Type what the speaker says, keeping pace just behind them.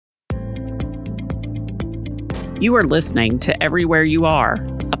You are listening to Everywhere You Are,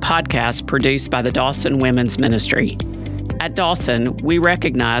 a podcast produced by the Dawson Women's Ministry. At Dawson, we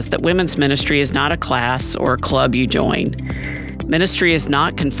recognize that women's ministry is not a class or a club you join. Ministry is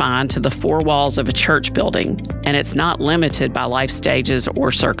not confined to the four walls of a church building, and it's not limited by life stages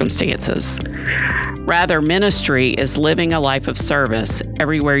or circumstances. Rather, ministry is living a life of service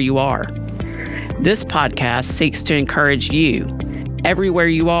everywhere you are. This podcast seeks to encourage you, everywhere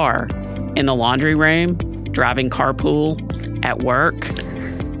you are, in the laundry room, driving carpool, at work,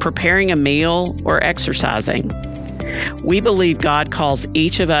 preparing a meal, or exercising. We believe God calls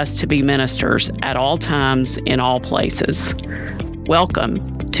each of us to be ministers at all times, in all places.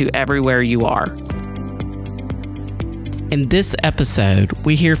 Welcome to Everywhere You Are. In this episode,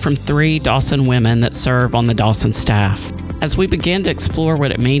 we hear from 3 Dawson women that serve on the Dawson staff. As we begin to explore what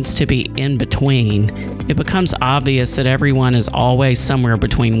it means to be in between, it becomes obvious that everyone is always somewhere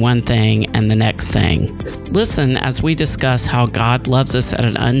between one thing and the next thing. Listen as we discuss how God loves us at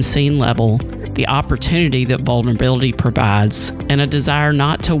an unseen level, the opportunity that vulnerability provides, and a desire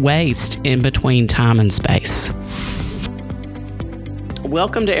not to waste in between time and space.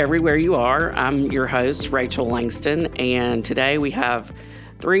 Welcome to Everywhere You Are. I'm your host, Rachel Langston, and today we have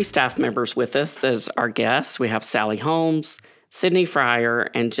 3 staff members with us as our guests. We have Sally Holmes, Sidney Frier,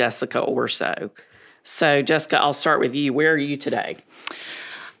 and Jessica Orso. So, Jessica, I'll start with you. Where are you today?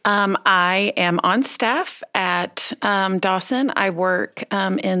 I am on staff at Dawson. I work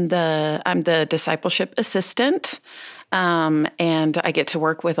I'm the discipleship assistant. And I get to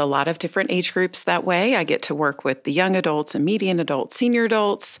work with a lot of different age groups that way. I get to work with the young adults and median adults, senior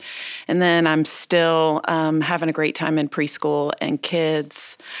adults. And then I'm still having a great time in preschool and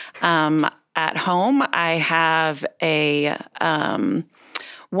kids. At home, I have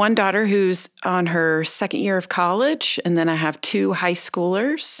one daughter who's on her second year of college, and then I have 2 high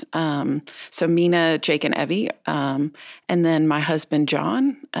schoolers, so Mina, Jake, and Evie, and then my husband,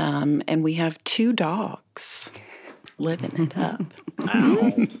 John, and we have 2 dogs. Living it up.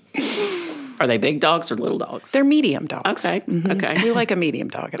 Wow. Are they big dogs or little dogs? They're medium dogs. Okay. Mm-hmm. Okay. We like a medium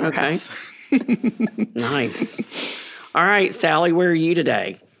dog in our house. Nice. All right, Sally, where are you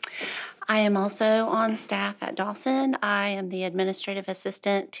today? I am also on staff at Dawson. I am the administrative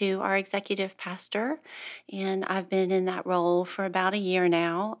assistant to our executive pastor, and I've been in that role for about a year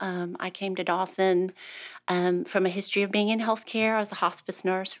now. I came to Dawson from a history of being in healthcare. I was a hospice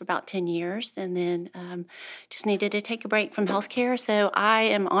nurse for about 10 years, and then just needed to take a break from healthcare. So I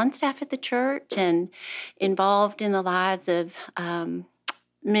am on staff at the church and involved in the lives of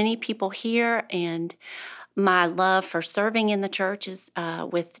many people here, and my love for serving in the church is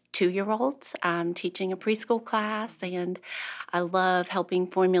with 2-year-olds. I'm teaching a preschool class, and I love helping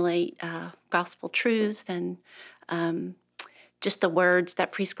formulate gospel truths and just the words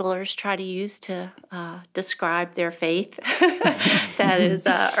that preschoolers try to use to describe their faith that is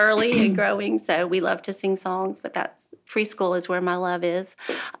early and growing. So we love to sing songs, but preschool is where my love is.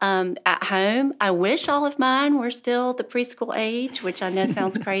 At home, I wish all of mine were still the preschool age, which I know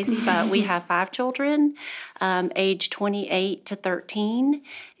sounds crazy, but we have 5 children, age 28 to 13,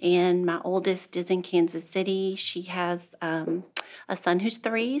 and my oldest is in Kansas City. She has a son who's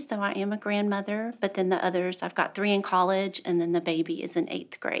 3, so I am a grandmother, but then the others, I've got 3 in college, and then the baby is in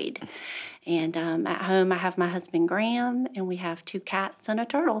 8th grade. And at home, I have my husband, Graham, and we have 2 cats and a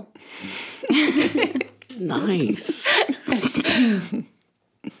turtle. Nice.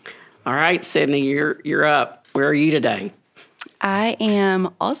 All right, Sidney, you're up. Where are you today? I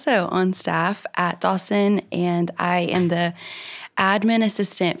am also on staff at Dawson, and I am the admin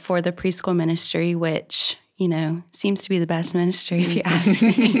assistant for the preschool ministry, which, seems to be the best ministry if you ask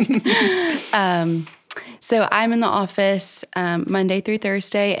me. So I'm in the office Monday through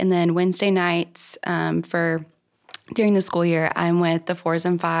Thursday, and then Wednesday nights during the school year, I'm with the 4s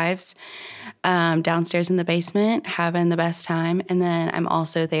and 5s. Downstairs in the basement, having the best time. And then I'm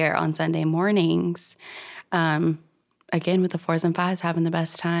also there on Sunday mornings, again with the 4s and 5s, having the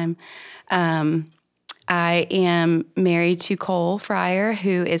best time. I am married to Cole Frier,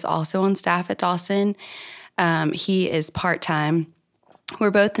 who is also on staff at Dawson. He is part-time. We're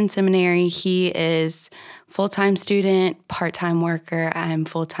both in seminary. He is full-time student, part-time worker. I'm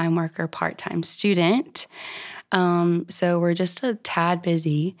full-time worker, part-time student. So we're just a tad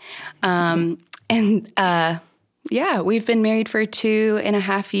busy. We've been married for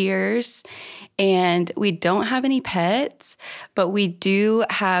 2.5 years, and we don't have any pets, but we do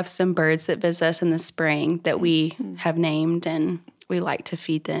have some birds that visit us in the spring that we have named, and we like to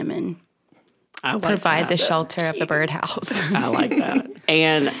feed them and provide the shelter of the birdhouse. I like that.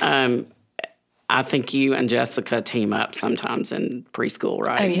 And I think you and Jessica team up sometimes in preschool,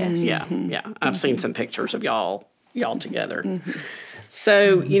 right? Oh, yes. Yeah. I've seen some pictures of y'all together.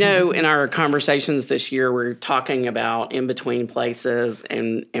 So, in our conversations this year, we're talking about in-between places,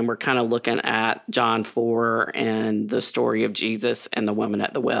 and we're kind of looking at John 4 and the story of Jesus and the woman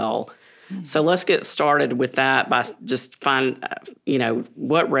at the well. So let's get started with that by just find,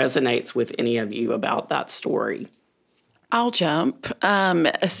 what resonates with any of you about that story. I'll jump.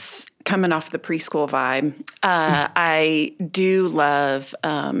 Coming off the preschool vibe, I do love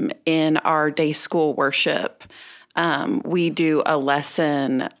in our day school worship, we do a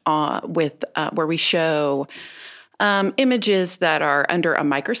lesson where we show images that are under a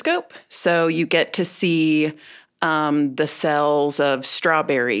microscope. So you get to see the cells of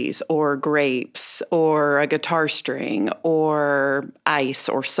strawberries or grapes or a guitar string or ice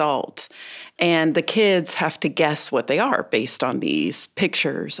or salt. And the kids have to guess what they are based on these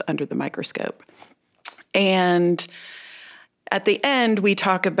pictures under the microscope. And at the end, we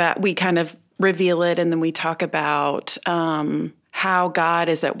kind of reveal it, and then we talk about how God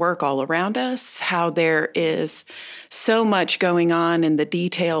is at work all around us, how there is so much going on in the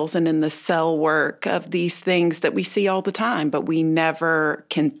details and in the cell work of these things that we see all the time, but we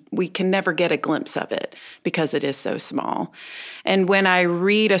can never get a glimpse of it because it is so small. And when I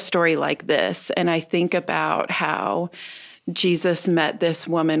read a story like this, and I think about how Jesus met this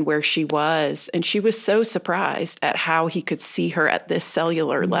woman where she was, and she was so surprised at how he could see her at this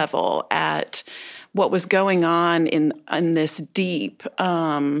cellular level, at what was going on in this deep,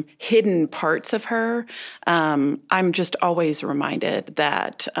 hidden parts of her. I'm just always reminded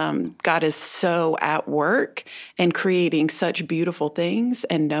that God is so at work and creating such beautiful things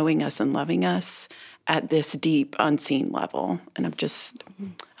and knowing us and loving us at this deep, unseen level. And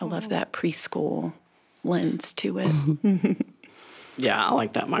I love that preschool lens to it. Yeah, I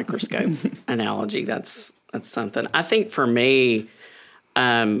like that microscope analogy. That's something. I think for me,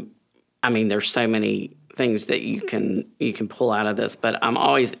 there's so many things that you can pull out of this, but I'm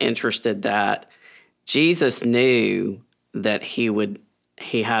always interested that Jesus knew that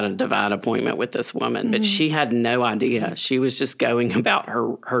he had a divine appointment with this woman, but she had no idea. She was just going about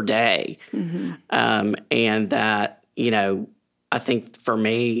her day. And that, I think for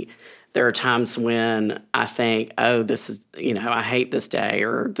me, there are times when I think, oh, this is, I hate this day,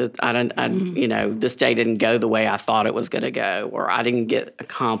 or this day didn't go the way I thought it was going to go, or I didn't get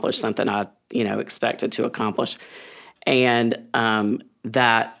accomplished something I, expected to accomplish. And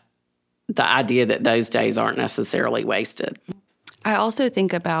that the idea that those days aren't necessarily wasted. I also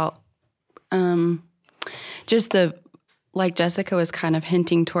think about just like Jessica was kind of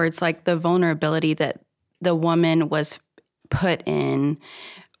hinting towards, like the vulnerability that the woman was put in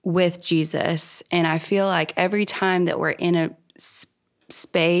with Jesus. And I feel like every time that we're in a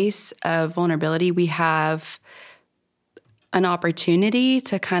space of vulnerability, we have an opportunity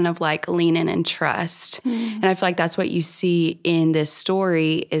to kind of like lean in and trust. And I feel like that's what you see in this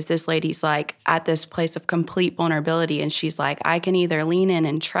story is this lady's like at this place of complete vulnerability. And she's like, I can either lean in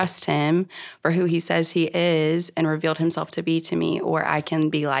and trust him for who he says he is and revealed himself to be to me, or I can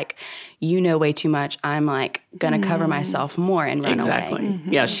be like, you know way too much. I'm like going to cover myself more and run away.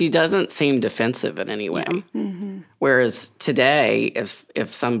 Yeah, she doesn't seem defensive in any way. Whereas today, if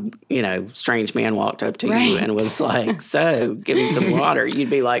some, strange man walked up to you and was like, so give me some water, you'd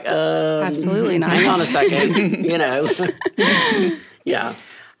be like, absolutely not. Hang on a second, Yeah.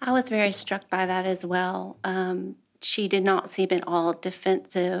 I was very struck by that as well. She did not seem at all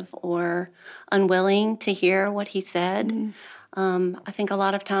defensive or unwilling to hear what he said. I think a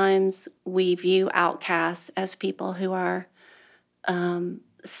lot of times we view outcasts as people who are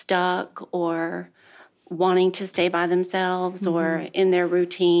stuck or wanting to stay by themselves or in their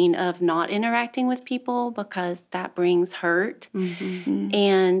routine of not interacting with people because that brings hurt.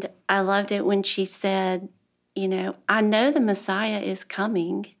 And I loved it when she said, I know the Messiah is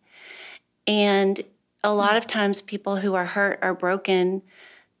coming. And a lot of times people who are hurt or broken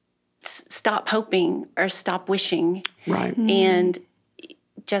stop hoping or stop wishing. Right. And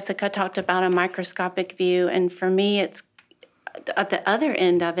Jessica talked about a microscopic view. And for me, it's at the other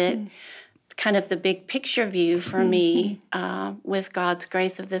end of it, kind of the big picture view for me with God's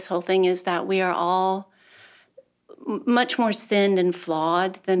grace of this whole thing is that we are all much more sinned and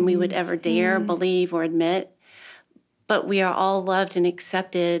flawed than we would ever dare believe or admit. But we are all loved and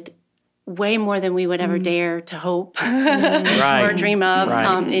accepted way more than we would ever dare to hope or dream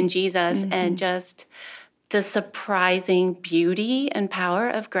of in Jesus. And just the surprising beauty and power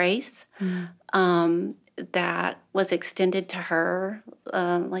of grace that was extended to her.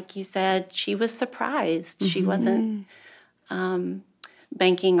 Like you said, she was surprised. She wasn't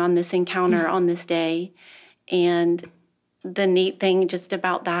banking on this encounter on this day. And the neat thing just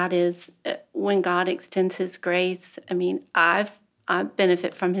about that is when God extends his grace, I mean, I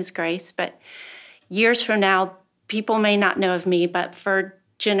benefit from his grace, but years from now, people may not know of me, but for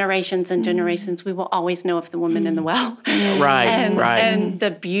generations and generations, we will always know of the woman in the well. Right, And the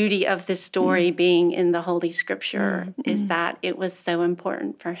beauty of this story being in the Holy Scripture is that it was so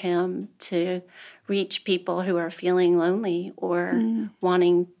important for him to reach people who are feeling lonely or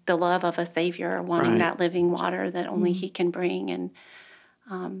wanting the love of a Savior, or wanting that living water that only he can bring.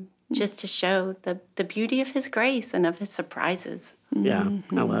 And just to show the beauty of his grace and of his surprises. Yeah,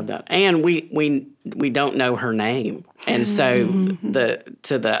 I love that. And we don't know her name. And so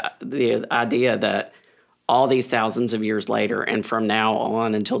the idea that all these thousands of years later and from now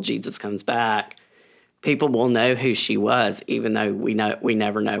on until Jesus comes back, people will know who she was, even though we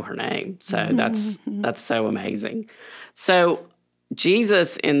never know her name. So that's so amazing. So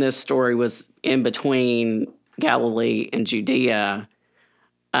Jesus in this story was in between Galilee and Judea.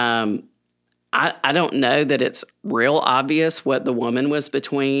 I don't know that it's real obvious what the woman was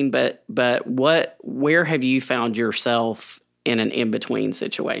between, but where have you found yourself in an in-between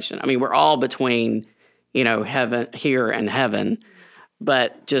situation? I mean, we're all between, heaven here and heaven,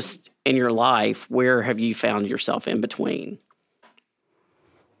 but just in your life, where have you found yourself in between?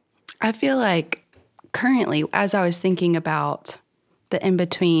 I feel like currently, as I was thinking about the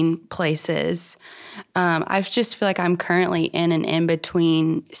in-between places, I just feel like I'm currently in an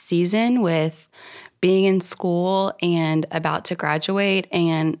in-between season with being in school and about to graduate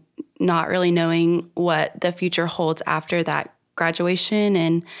and not really knowing what the future holds after that graduation,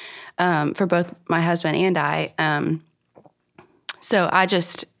 and for both my husband and I. So I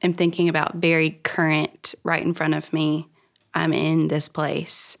just am thinking about very current, right in front of me. I'm in this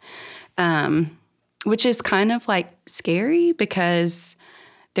place, which is kind of like scary because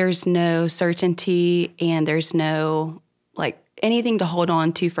there's no certainty and there's no like anything to hold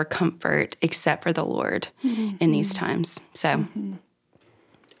on to for comfort except for the Lord in these times. So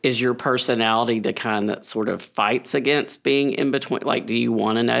is your personality the kind that sort of fights against being in between? Like, do you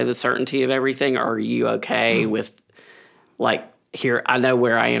want to know the certainty of everything, or are you okay with like, here, I know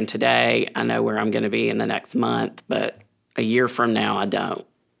where I am today, I know where I'm going to be in the next month, but a year from now, I don't?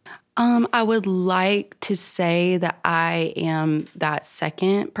 I would like to say that I am that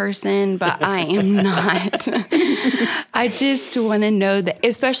second person, but I am not. I just want to know that,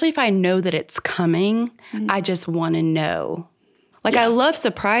 especially if I know that it's coming, I just want to know. Like, I love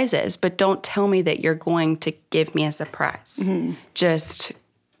surprises, but don't tell me that you're going to give me a surprise. Just,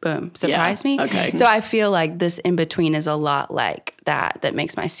 boom, surprise me. Okay. So I feel like this in-between is a lot like that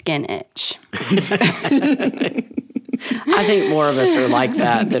makes my skin itch. I think more of us are like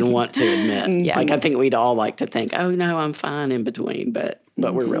that than want to admit. Yeah. Like, I think we'd all like to think, oh, no, I'm fine in between, but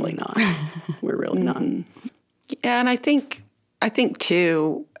we're really not. We're really not. Yeah, and I think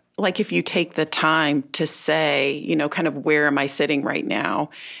too, like if you take the time to say, kind of where am I sitting right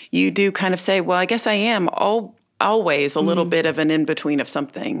now, you do kind of say, well, I guess I am always a little bit of an in-between of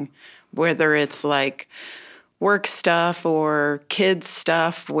something, whether it's like work stuff or kids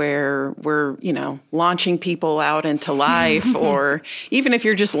stuff where we're, launching people out into life, or even if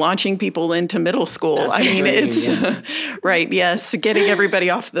you're just launching people into middle school. That's it's right. Yes. Getting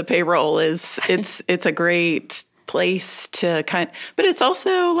everybody off the payroll it's a great place to but it's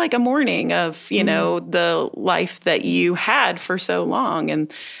also like a mourning of, the life that you had for so long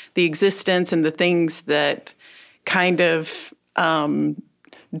and the existence and the things that kind of,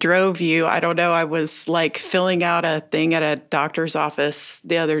 drove you. I don't know. I was like filling out a thing at a doctor's office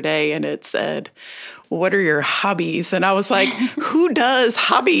the other day and it said, what are your hobbies? And I was like, who does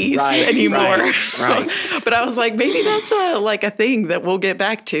hobbies anymore? Right. But I was like, maybe that's a thing that we'll get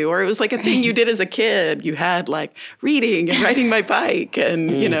back to. Or it was like a thing you did as a kid. You had like reading and riding my bike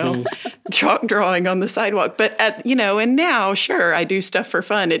and, chalk drawing on the sidewalk. But and now, sure, I do stuff for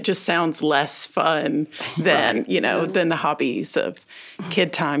fun. It just sounds less fun than, than the hobbies of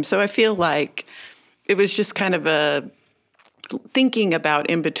kid time. So I feel like it was just kind of a thinking about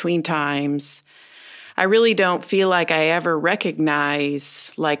in between times. I really don't feel like I ever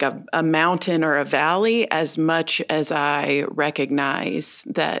recognize like a mountain or a valley as much as I recognize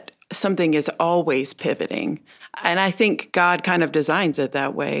that something is always pivoting. And I think God kind of designs it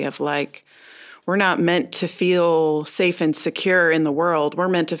that way of like, we're not meant to feel safe and secure in the world. We're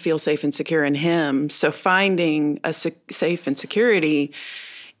meant to feel safe and secure in Him. So finding a safe and security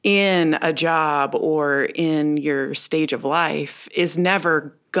in a job or in your stage of life is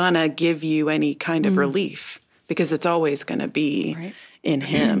never gonna give you any kind of relief because it's always gonna be in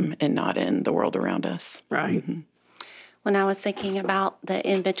Him and not in the world around us. Right. when I was thinking about the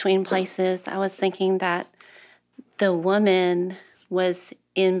in-between places, I was thinking that the woman was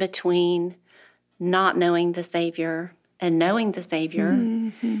in between not knowing the Savior and knowing the Savior.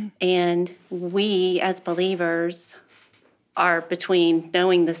 Mm-hmm. And we as believers are between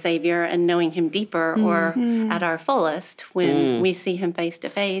knowing the Savior and knowing him deeper or at our fullest when we see him face to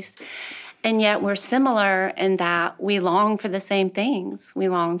face. And yet we're similar in that we long for the same things. We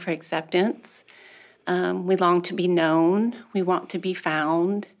long for acceptance. We long to be known. We want to be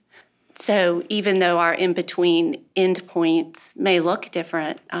found. So even though our in-between endpoints may look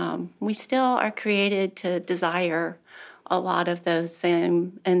different, we still are created to desire a lot of those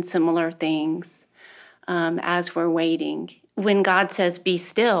same and similar things as we're waiting. When God says, be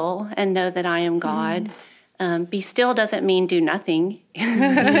still and know that I am God, be still doesn't mean do nothing.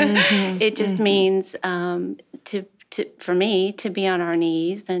 It just means for me to be on our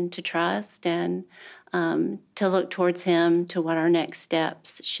knees and to trust and to look towards him to what our next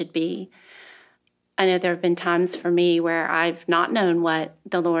steps should be. I know there have been times for me where I've not known what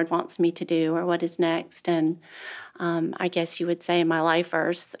the Lord wants me to do or what is next. And I guess you would say my life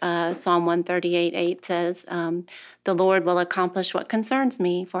verse, Psalm 138:8 says, the Lord will accomplish what concerns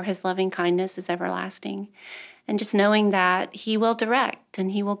me, for his loving kindness is everlasting. And just knowing that he will direct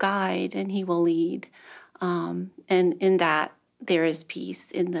and he will guide and he will lead. And in that, there is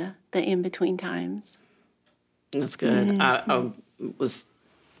peace in the in-between times. That's good. I was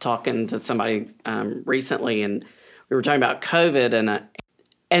talking to somebody recently, and we were talking about COVID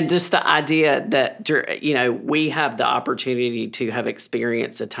and just the idea that, we have the opportunity to have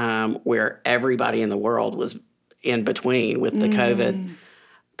experienced a time where everybody in the world was in between with the COVID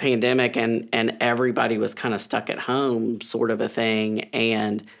pandemic and everybody was kind of stuck at home sort of a thing.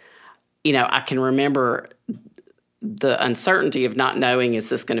 And, I can remember the uncertainty of not knowing, is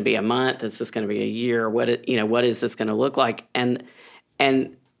this going to be a month? Is this going to be a year? What is this going to look like? And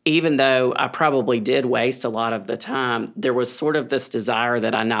even though I probably did waste a lot of the time, there was sort of this desire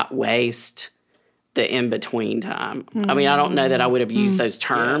that I not waste the in-between time. I mean, I don't know that I would have used those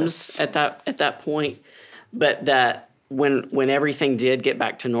terms at that point, but that when everything did get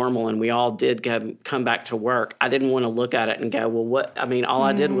back to normal and we all did come back to work, I didn't want to look at it and go, well, what? I mean, all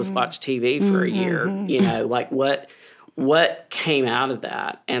I did was watch TV for a year. Like what came out of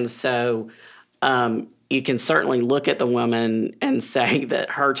that? And so you can certainly look at the woman and say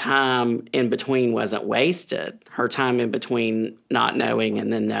that her time in between wasn't wasted. Her time in between not knowing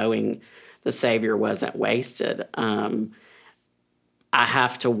and then knowing the Savior wasn't wasted. I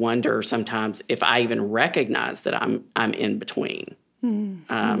have to wonder sometimes if I even recognize that I'm in between.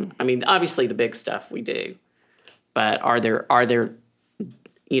 I mean, obviously the big stuff we do, but are there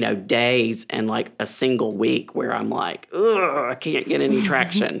days and like a single week where I'm like, ugh, I can't get any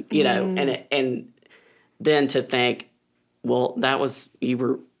traction, and then to think, well, there was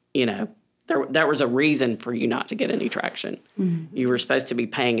a reason for you not to get any traction. You were supposed to be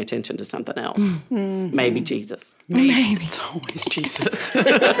paying attention to something else. Maybe Jesus. Maybe. It's always Jesus.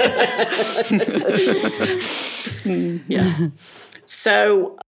 Yeah.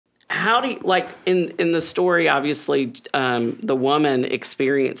 So how do you, like in the story, obviously, the woman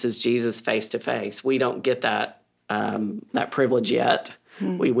experiences Jesus face to face. We don't get that privilege yet.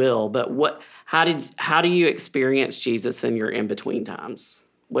 We will. But how do you experience Jesus in your in-between times?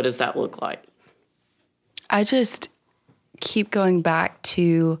 What does that look like? I just keep going back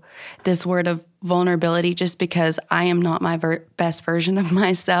to this word of vulnerability just because I am not my best version of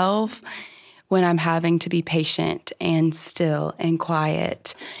myself when I'm having to be patient and still and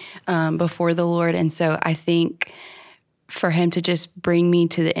quiet before the Lord. And so I think for him to just bring me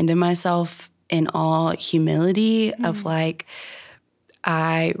to the end of myself in all humility of like,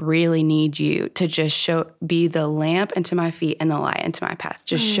 I really need you to just be the lamp unto my feet and the light unto my path.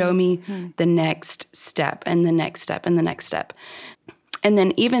 Just show me the next step and the next step and the next step. And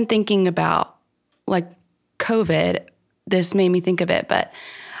then even thinking about like COVID, this made me think of it, but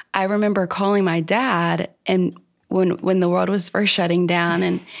I remember calling my dad and when the world was first shutting down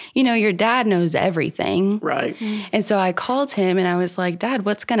and, your dad knows everything. Right. And so I called him and I was like, Dad,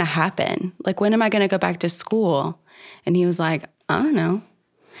 what's going to happen? Like, when am I going to go back to school? And he was like, I don't know.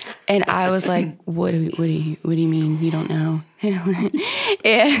 And I was like, what do you mean you don't know?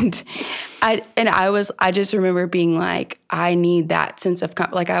 and I just remember being like, I need that sense of,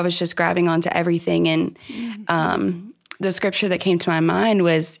 like, I was just grabbing onto everything. And the scripture that came to my mind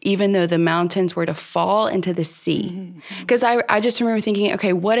was, even though the mountains were to fall into the sea. Because I just remember thinking,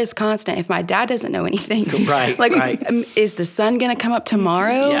 okay, what is constant if my dad doesn't know anything? Right. Like, right. Is the sun going to come up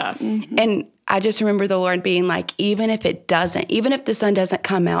tomorrow? Yeah. And I just remember the Lord being like, even if the sun doesn't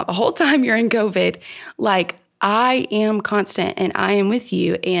come out, the whole time you're in COVID, like, I am constant and I am with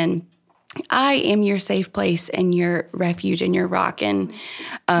you and I am your safe place and your refuge and your rock. And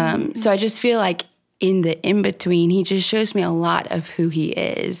so I just feel like in the in-between, he just shows me a lot of who he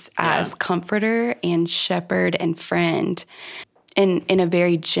is as comforter and shepherd and friend in a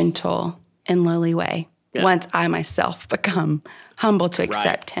very gentle and lowly way. Yeah. Once I myself become humble to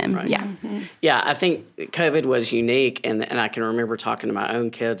accept him. Right. Yeah. Mm-hmm. Yeah, I think COVID was unique. And I can remember talking to my own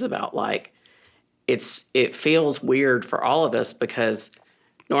kids about like, it feels weird for all of us because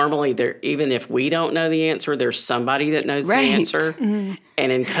normally even if we don't know the answer, there's somebody that knows the answer. Mm-hmm.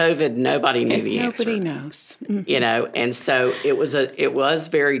 And in COVID, nobody knew the answer. Nobody knows. Mm-hmm. You know, and so it was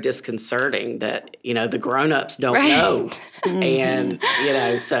very disconcerting that, you know, the grown-ups don't know. Mm-hmm. And, you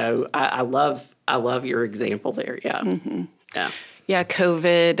know, so I love your example there. Yeah. Mm-hmm. Yeah. Yeah,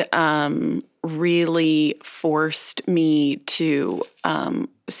 COVID really forced me to,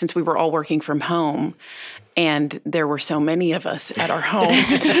 since we were all working from home, and there were so many of us at our home,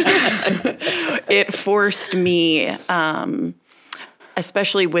 it forced me,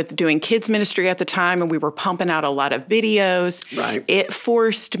 especially with doing kids ministry at the time, and we were pumping out a lot of videos. Right. It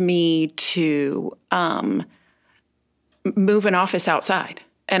forced me to move an office outside.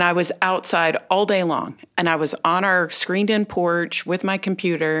 And I was outside all day long. And I was on our screened-in porch with my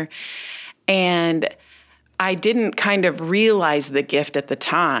computer. And I didn't kind of realize the gift at the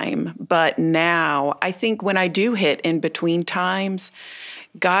time. But now, I think when I do hit in between times,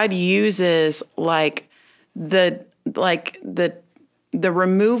 God uses the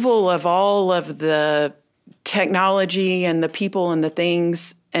removal of all of the technology and the people and the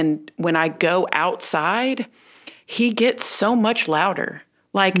things. And when I go outside, he gets so much louder.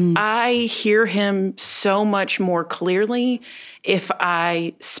 I hear him so much more clearly if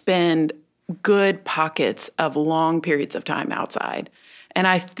I spend good pockets of long periods of time outside. And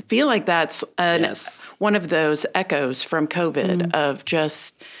I feel like that's one of those echoes from COVID of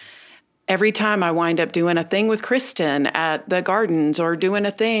just every time I wind up doing a thing with Kristen at the gardens or doing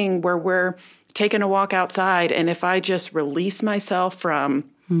a thing where we're taking a walk outside. And if I just release myself from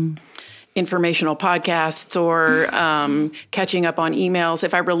informational podcasts or catching up on emails,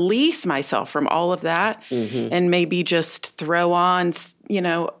 if I release myself from all of that and maybe just throw on, you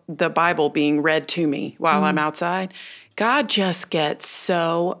know, the Bible being read to me while I'm outside, God just gets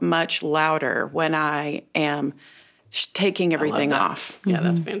so much louder when I am taking everything off. Yeah,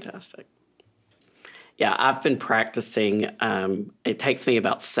 that's fantastic. Yeah, I've been practicing. It takes me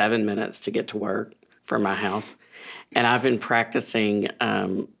about 7 minutes to get to work from my house. And I've been practicing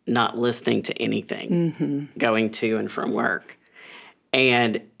not listening to anything going to and from work.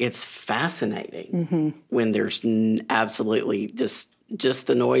 And it's fascinating when there's absolutely just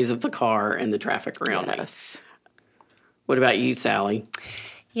the noise of the car and the traffic around me. What about you, Sally?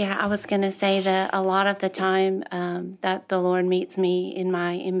 Yeah, I was going to say that a lot of the time that the Lord meets me in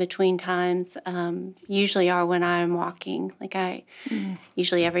my in-between times usually are when I'm walking.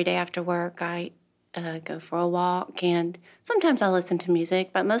 Usually every day after work, I go for a walk, and sometimes I listen to music,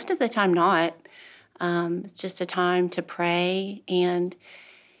 but most of the time not. It's just a time to pray, and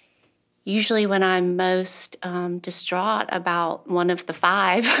usually when I'm most distraught about one of the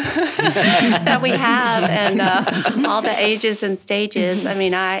 5 that we have and all the ages and stages, I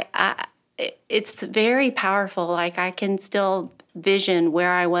mean, it's very powerful. Like I can still vision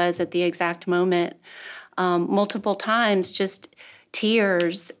where I was at the exact moment multiple times, just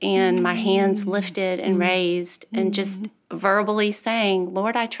tears and my hands lifted and raised and just verbally saying,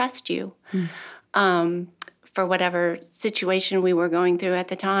 Lord, I trust you for whatever situation we were going through at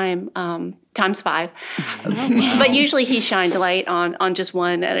the time, times 5. Wow. But usually he shined light on just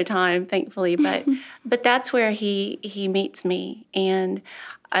one at a time, thankfully. But that's where he meets me. And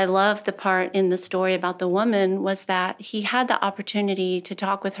I love the part in the story about the woman was that he had the opportunity to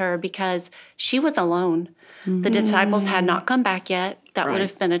talk with her because she was alone. The disciples had not come back yet. That would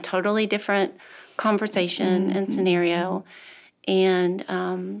have been a totally different conversation and scenario. And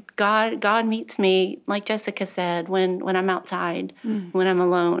God meets me, like Jessica said, when I'm outside, when I'm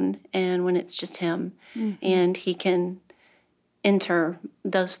alone, and when it's just him. And he can enter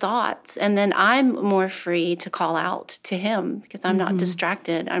those thoughts. And then I'm more free to call out to him because I'm not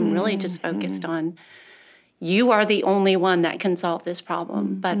distracted. I'm really just focused on, you are the only one that can solve this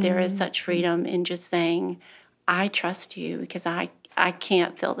problem. But there is such freedom in just saying, I trust you because I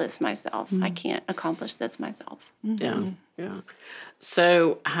can't feel this myself. I can't accomplish this myself. Yeah.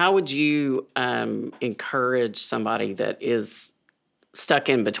 So how would you encourage somebody that is stuck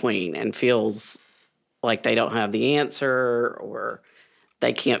in between and feels like they don't have the answer or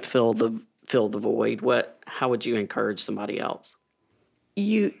they can't fill the void? How would you encourage somebody else?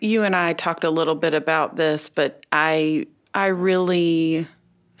 you and I talked a little bit about this, but I really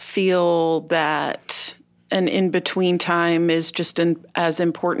feel that an in-between time is just as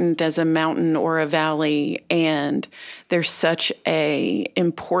important as a mountain or a valley, and there's such a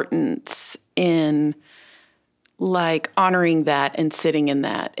importance in like honoring that and sitting in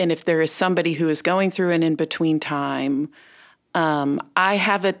that. And if there is somebody who is going through an in-between time, I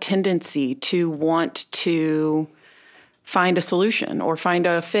have a tendency to want to find a solution or find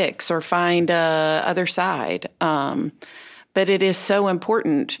a fix or find a other side. But it is so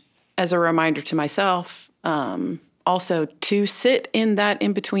important as a reminder to myself, also to sit in that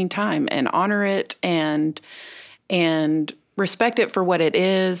in-between time and honor it and respect it for what it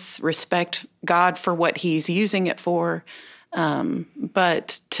is, respect God for what he's using it for,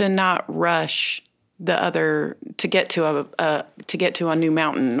 but to not rush the other to get to a new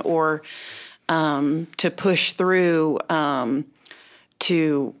mountain or to push through,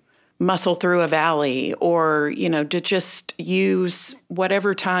 to muscle through a valley, or, to just use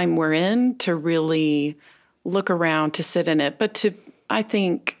whatever time we're in to really look around, to sit in it. But I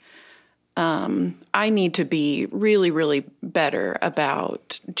think I need to be really, really better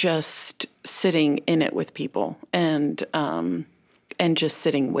about just sitting in it with people and just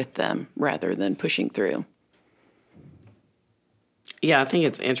sitting with them rather than pushing through. Yeah, I think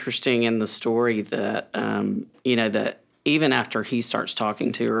it's interesting in the story that, that even after he starts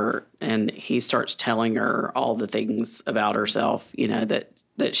talking to her and he starts telling her all the things about herself, that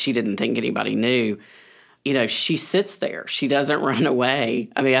she didn't think anybody knew, she sits there. She doesn't run away.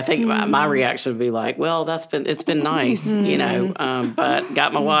 I mean, I think my reaction would be like, well, it's been nice, but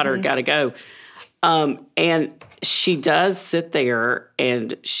got my water, got to go. And she does sit there,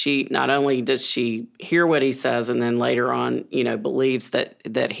 and she not only does she hear what he says, and then later on, believes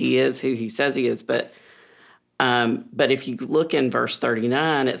that he is who he says he is. But if you look in verse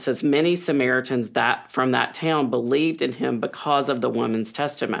 39, it says many Samaritans that from that town believed in him because of the woman's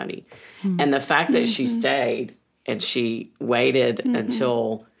testimony, and the fact that she stayed and she waited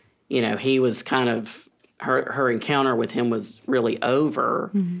until he was kind of her encounter with him was really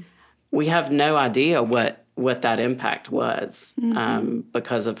over. We have no idea what that impact was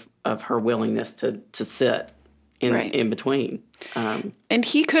because of her willingness to sit in between. And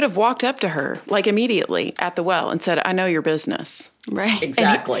he could have walked up to her like immediately at the well and said, I know your business. Right.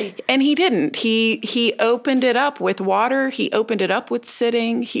 Exactly. And he didn't. He opened it up with water. He opened it up with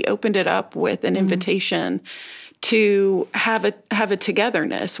sitting. He opened it up with an invitation to have a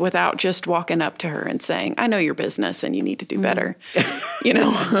togetherness without just walking up to her and saying, I know your business and you need to do better. He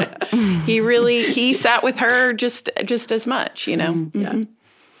sat with her just as much, Yeah.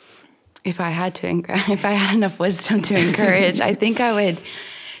 If I had enough wisdom to encourage, I think I would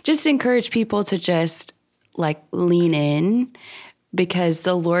just encourage people to just like lean in, because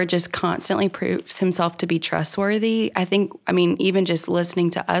the Lord just constantly proves himself to be trustworthy. Even just listening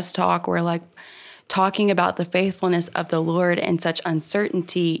to us talk, we're like talking about the faithfulness of the Lord and such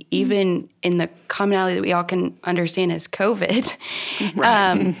uncertainty, even in the commonality that we all can understand as COVID.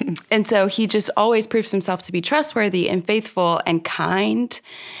 Right. And so he just always proves himself to be trustworthy and faithful and kind.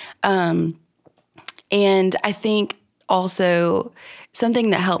 And I think also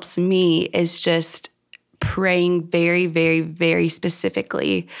something that helps me is just praying very, very, very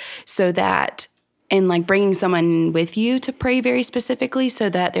specifically so that, and like bringing someone with you to pray very specifically so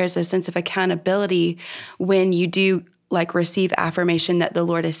that there's a sense of accountability when you do like receive affirmation that the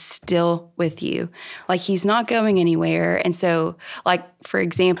Lord is still with you. Like he's not going anywhere. And so like, for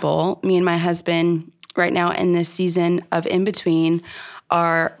example, me and my husband right now in this season of in between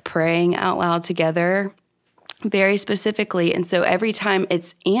are praying out loud together very specifically. And so every time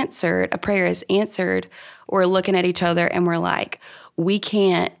it's answered, a prayer is answered, we're looking at each other and we're like, we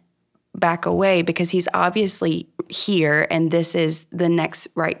can't back away because he's obviously here and this is the next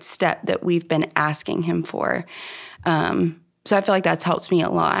right step that we've been asking him for. So I feel like that's helped me a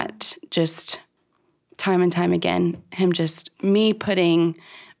lot, just time and time again, me putting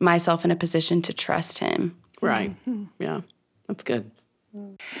myself in a position to trust him. Right. Yeah, that's good.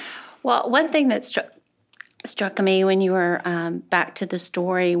 Well, one thing that struck me when you were back to the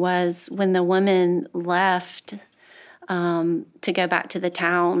story was when the woman left to go back to the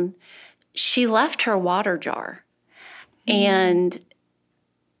town, she left her water jar. And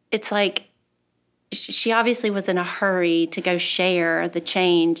it's like she obviously was in a hurry to go share the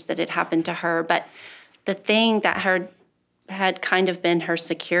change that had happened to her. But the thing that had kind of been her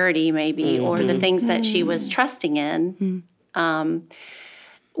security maybe, or the things that she was trusting in,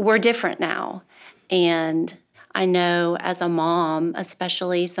 were different now. And I know as a mom,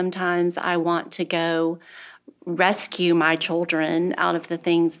 especially, sometimes I want to go rescue my children out of the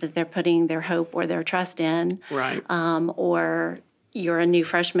things that they're putting their hope or their trust in. Right. Or you're a new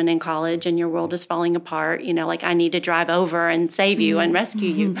freshman in college and your world is falling apart. Like I need to drive over and save you and rescue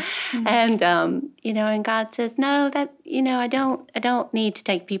you. And, and God says, no, that, I don't need to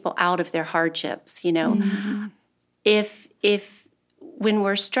take people out of their hardships. If when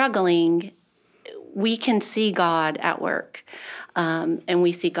we're struggling, we can see God at work. And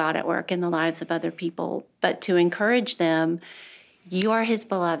we see God at work in the lives of other people. But to encourage them, you are his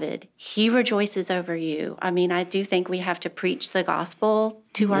beloved. He rejoices over you. I mean, I do think we have to preach the gospel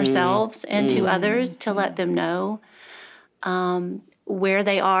to ourselves and to others to let them know where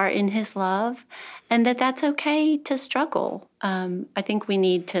they are in his love and that that's okay to struggle. I think we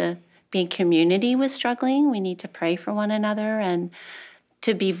need to be in community with struggling. We need to pray for one another and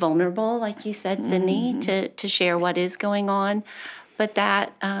to be vulnerable, like you said, Sidney, to share what is going on. But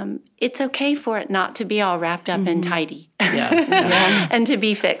that it's okay for it not to be all wrapped up and tidy and to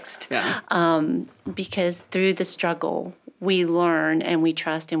be fixed. Yeah. Because through the struggle, we learn and we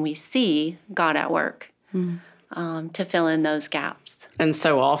trust and we see God at work to fill in those gaps. And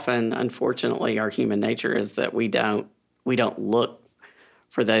so often, unfortunately, our human nature is that we don't look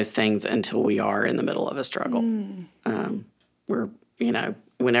for those things until we are in the middle of a struggle. We're,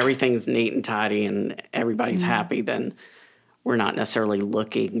 when everything's neat and tidy and everybody's happy, then we're not necessarily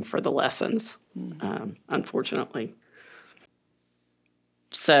looking for the lessons, unfortunately.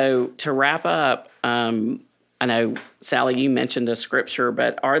 So to wrap up, I know, Sally, you mentioned a scripture,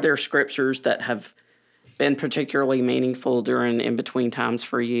 but are there scriptures that have been particularly meaningful during in-between times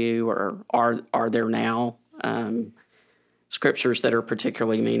for you, or are there now scriptures that are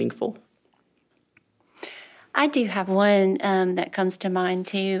particularly meaningful? I do have one that comes to mind,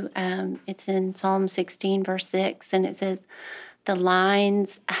 too. It's in Psalm 16, verse 6, and it says, "The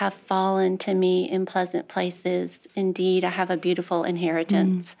lines have fallen to me in pleasant places. Indeed, I have a beautiful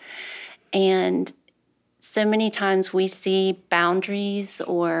inheritance." And so many times we see boundaries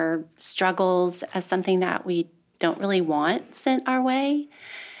or struggles as something that we don't really want sent our way.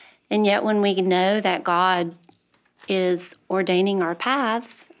 And yet when we know that God is ordaining our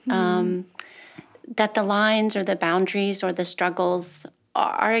paths, that the lines or the boundaries or the struggles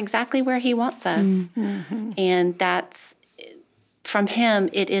are exactly where he wants us. And that's, from him,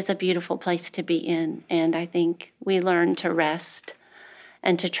 it is a beautiful place to be in. And I think we learn to rest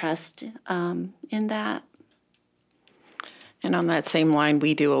and to trust in that. And on that same line,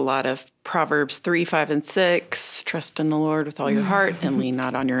 we do a lot of Proverbs 3, 5, and 6. Trust in the Lord with all your heart and lean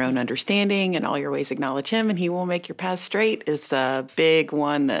not on your own understanding. In all your ways acknowledge him and he will make your path straight is a big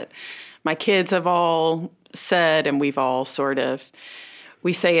one that my kids have all said, and we've all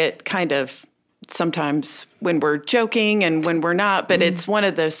we say it kind of sometimes when we're joking and when we're not, but it's one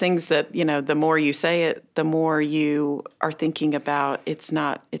of those things that, the more you say it, the more you are thinking about it's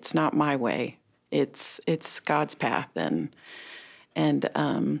not my way. It's God's path. And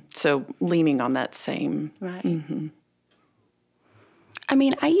so leaning on that same. Right. I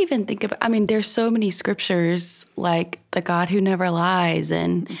mean, I even think there's so many scriptures like the God who never lies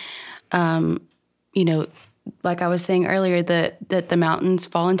and, like I was saying earlier, that the mountains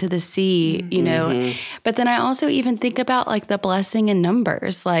fall into the sea, But then I also even think about like the blessing in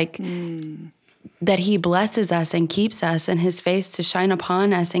Numbers, like that he blesses us and keeps us and his face to shine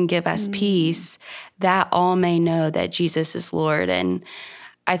upon us and give us peace, that all may know that Jesus is Lord. And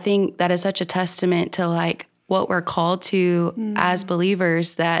I think that is such a testament to like what we're called to as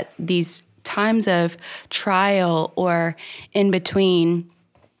believers, that these times of trial or in between,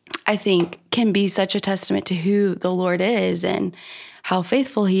 I think, can be such a testament to who the Lord is and how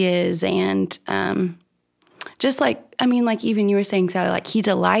faithful he is. And just like even you were saying, Sally, like he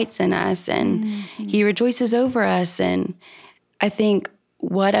delights in us and he rejoices over us. And I think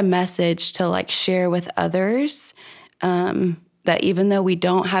what a message to like share with others, that even though we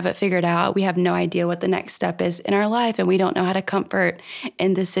don't have it figured out, we have no idea what the next step is in our life, and we don't know how to comfort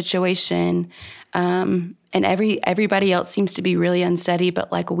in this situation. And everybody else seems to be really unsteady,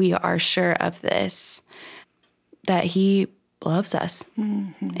 but like we are sure of this, that he loves us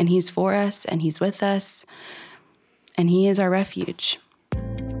and he's for us and he's with us and he is our refuge.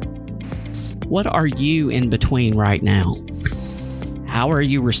 What are you in between right now? How are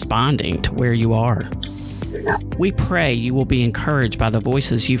you responding to where you are? We pray you will be encouraged by the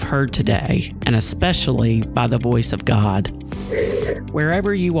voices you've heard today, and especially by the voice of God.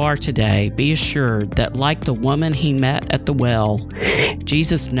 Wherever you are today, be assured that like the woman he met at the well,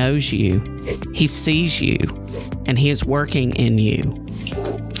 Jesus knows you, he sees you, and he is working in you.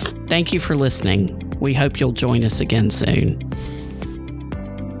 Thank you for listening. We hope you'll join us again soon.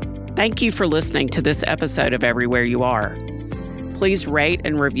 Thank you for listening to this episode of Everywhere You Are. Please rate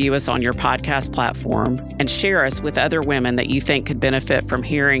and review us on your podcast platform and share us with other women that you think could benefit from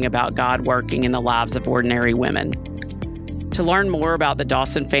hearing about God working in the lives of ordinary women. To learn more about the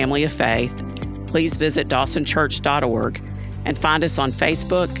Dawson family of faith, please visit dawsonchurch.org and find us on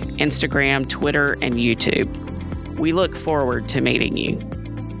Facebook, Instagram, Twitter, and YouTube. We look forward to meeting you.